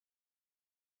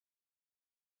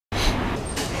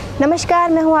नमस्कार,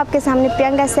 मैं हूं आपके सामने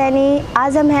प्रियंका सैनी।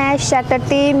 आज हम हैं सेक्टर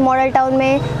 3 मॉडल टाउन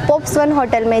में पॉप्स 1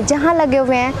 होटल में, जहां लगे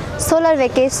हुए हैं सोलरवे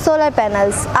के सोलर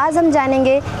पैनल्स। आज हम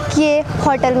जानेंगे कि ये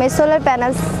होटल में सोलर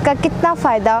पैनल्स का कितना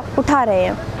फ़ायदा उठा रहे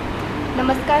हैं।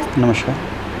 नमस्कार। नमस्कार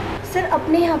सर,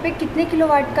 अपने यहाँ पे कितने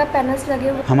किलोवाट का पैनल्स लगे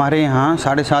हुए हैं? हमारे यहाँ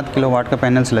 7.5 किलोवाट का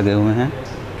पैनल्स लगे हुए हैं।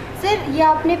 सर, ये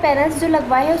आपने पैनल्स जो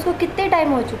लगवाए हैं उसको कितने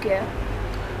टाइम हो चुके हैं?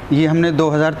 ये हमने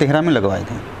 2013 में लगवाए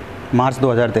थे, मार्च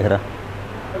 2013।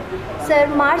 सर,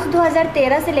 मार्च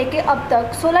 2013 से लेके अब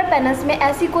तक सोलर पैनल्स में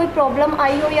ऐसी कोई प्रॉब्लम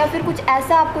आई हो या फिर कुछ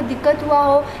ऐसा आपको दिक्कत हुआ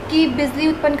हो कि बिजली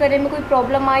उत्पन्न करने में कोई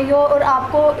प्रॉब्लम आई हो और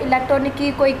आपको इलेक्ट्रॉनिक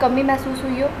की कोई कमी महसूस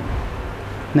हुई हो?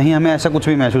 नहीं, हमें ऐसा कुछ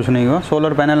भी महसूस नहीं हुआ।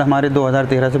 सोलर पैनल हमारे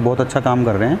 2013 से बहुत अच्छा काम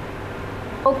कर रहे हैं।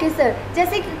 ओके सर,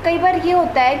 जैसे कई बार ये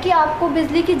होता है कि आपको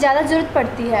बिजली की ज़्यादा ज़रूरत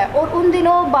पड़ती है और उन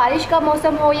दिनों बारिश का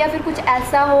मौसम हो या फिर कुछ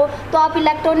ऐसा हो, तो आप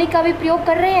इलेक्ट्रॉनिक का भी प्रयोग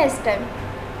कर रहे हैं इस टाइम?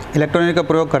 इलेक्ट्रॉनिक का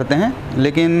प्रयोग करते हैं,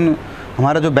 लेकिन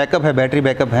हमारा जो बैकअप है, बैटरी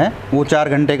बैकअप है, वो 4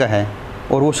 घंटे का है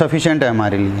और वो सफिशिएंट है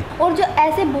हमारे लिए। और जो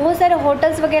ऐसे बहुत सारे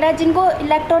होटल्स वगैरह हैं जिनको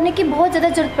इलेक्ट्रॉनिक की बहुत ज़्यादा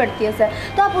ज़रूरत पड़ती है सर,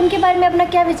 तो आप उनके बारे में अपना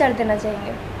क्या विचार देना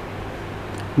चाहेंगे?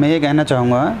 मैं ये कहना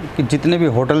चाहूँगा कि जितने भी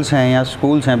होटल्स हैं या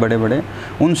स्कूल्स हैं बड़े बड़े,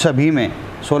 उन सभी में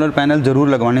सोलर पैनल ज़रूर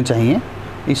लगवाने चाहिए।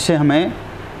 इससे हमें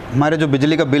हमारे जो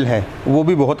बिजली का बिल है वो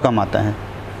भी बहुत कम आता है।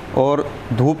 और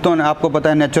धूप तो आपको पता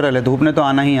है नेचुरल है, धूप ने तो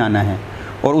आना ही आना है,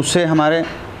 और उससे हमारे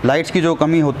लाइट्स की जो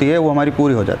कमी होती है वो हमारी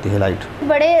पूरी हो जाती है। लाइट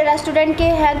बड़े रेस्टोरेंट के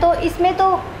हैं तो इसमें तो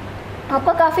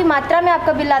आपका काफ़ी मात्रा में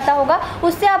आपका बिल आता होगा,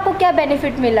 उससे आपको क्या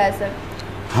बेनिफिट मिला है सर?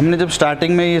 हमने जब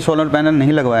स्टार्टिंग में ये सोलर पैनल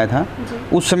नहीं लगवाया था,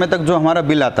 उस समय तक जो हमारा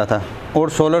बिल आता था और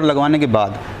सोलर लगवाने के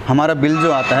बाद हमारा बिल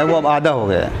जो आता है वो अब आधा हो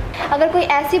गया है। अगर कोई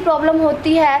ऐसी प्रॉब्लम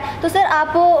होती है तो सर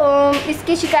आप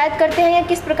इसकी शिकायत करते हैं या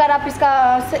किस प्रकार आप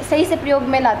इसका सही से प्रयोग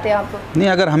में लाते हैं आप? नहीं,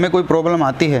 अगर हमें कोई प्रॉब्लम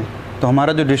आती है तो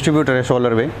हमारा जो डिस्ट्रीब्यूटर है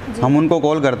सोलरवे, हम उनको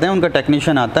कॉल करते हैं, उनका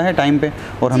टेक्नीशियन आता है टाइम पे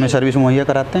और हमें सर्विस मुहैया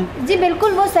कराते हैं। जी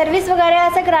बिल्कुल, वो सर्विस वगैरह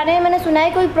ऐसा कराने में मैंने सुना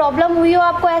है। कोई प्रॉब्लम हुई हो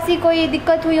आपको, ऐसी कोई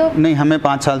दिक्कत हुई हो? नहीं, हमें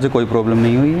 5 साल से कोई प्रॉब्लम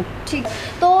नहीं हुई है। ठीक,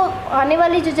 तो आने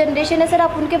वाली जो जनरेशन है सर,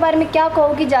 आप उनके बारे में क्या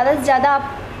कहो कि ज़्यादा से ज़्यादा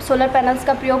आप सोलर पैनल्स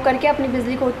का प्रयोग करके अपनी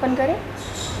बिजली को उत्पन्न करें?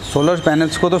 सोलर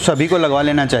पैनल्स को तो सभी को लगवा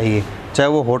लेना चाहिए, चाहे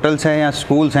वो होटल्स हैं या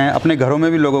स्कूल्स हैं। अपने घरों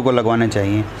में भी लोगों को लगवाने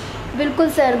चाहिए। बिल्कुल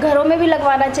सर, घरों में भी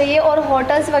लगवाना चाहिए और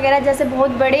होटल्स वगैरह जैसे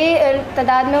बहुत बड़े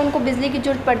तादाद में उनको बिजली की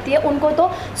ज़रूरत पड़ती है, उनको तो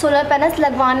सोलर पैनल्स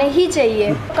लगवाने ही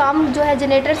चाहिए। काम जो है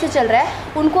जनरेटर से चल रहा है,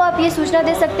 उनको आप ये सूचना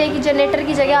दे सकते हैं कि जनरेटर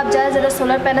की जगह आप ज़्यादा से ज़्यादा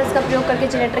सोलर पैनल्स का प्रयोग करके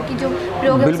जनरेटर की जो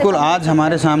प्रयोग है बिल्कुल। आज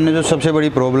हमारे सामने जो सबसे बड़ी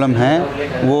प्रॉब्लम है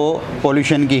वो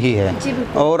पॉल्यूशन की ही है,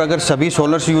 और अगर सभी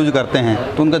सोलर्स यूज करते हैं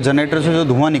तो उनका जनरेटर से जो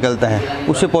धुआं निकलता है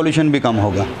उससे पॉल्यूशन भी कम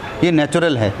होगा। ये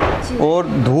नेचुरल है और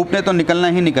धूप ने तो निकलना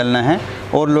ही निकलना है,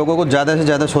 और लोगों को ज़्यादा से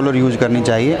ज़्यादा सोलर यूज़ करनी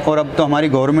चाहिए। और अब तो हमारी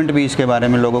गवर्नमेंट भी इसके बारे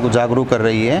में लोगों को जागरूक कर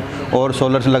रही है और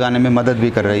सोलर लगाने में मदद भी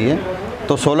कर रही है।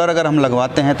 तो सोलर अगर हम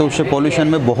लगवाते हैं तो उससे पॉल्यूशन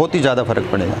में बहुत ही ज़्यादा फ़र्क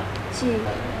पड़ेगा।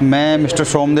 मैं मिस्टर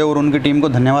सोमदेव और उनकी टीम को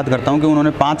धन्यवाद करता हूं कि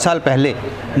उन्होंने 5 साल पहले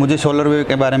मुझे सोलरवे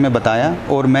के बारे में बताया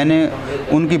और मैंने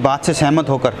उनकी बात से सहमत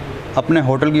होकर अपने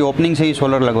होटल की ओपनिंग से ही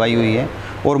सोलर लगवाई हुई है,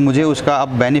 और मुझे उसका अब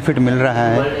बेनिफिट मिल रहा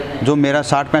है। जो मेरा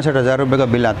 60-65 हज़ार रुपये का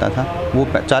बिल आता था वो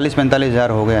 40-45 हज़ार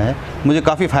हो गया है। मुझे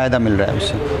काफ़ी फ़ायदा मिल रहा है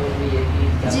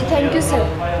उससे। जी थैंक यू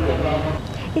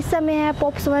सर। इस समय है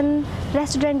पॉप्स 1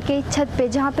 रेस्टोरेंट के छत पे,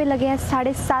 जहाँ पे लगे हैं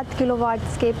 7.5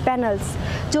 किलोवाट्स के पैनल्स,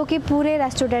 जो कि पूरे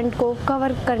रेस्टोरेंट को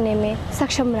कवर करने में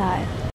सक्षम रहा है।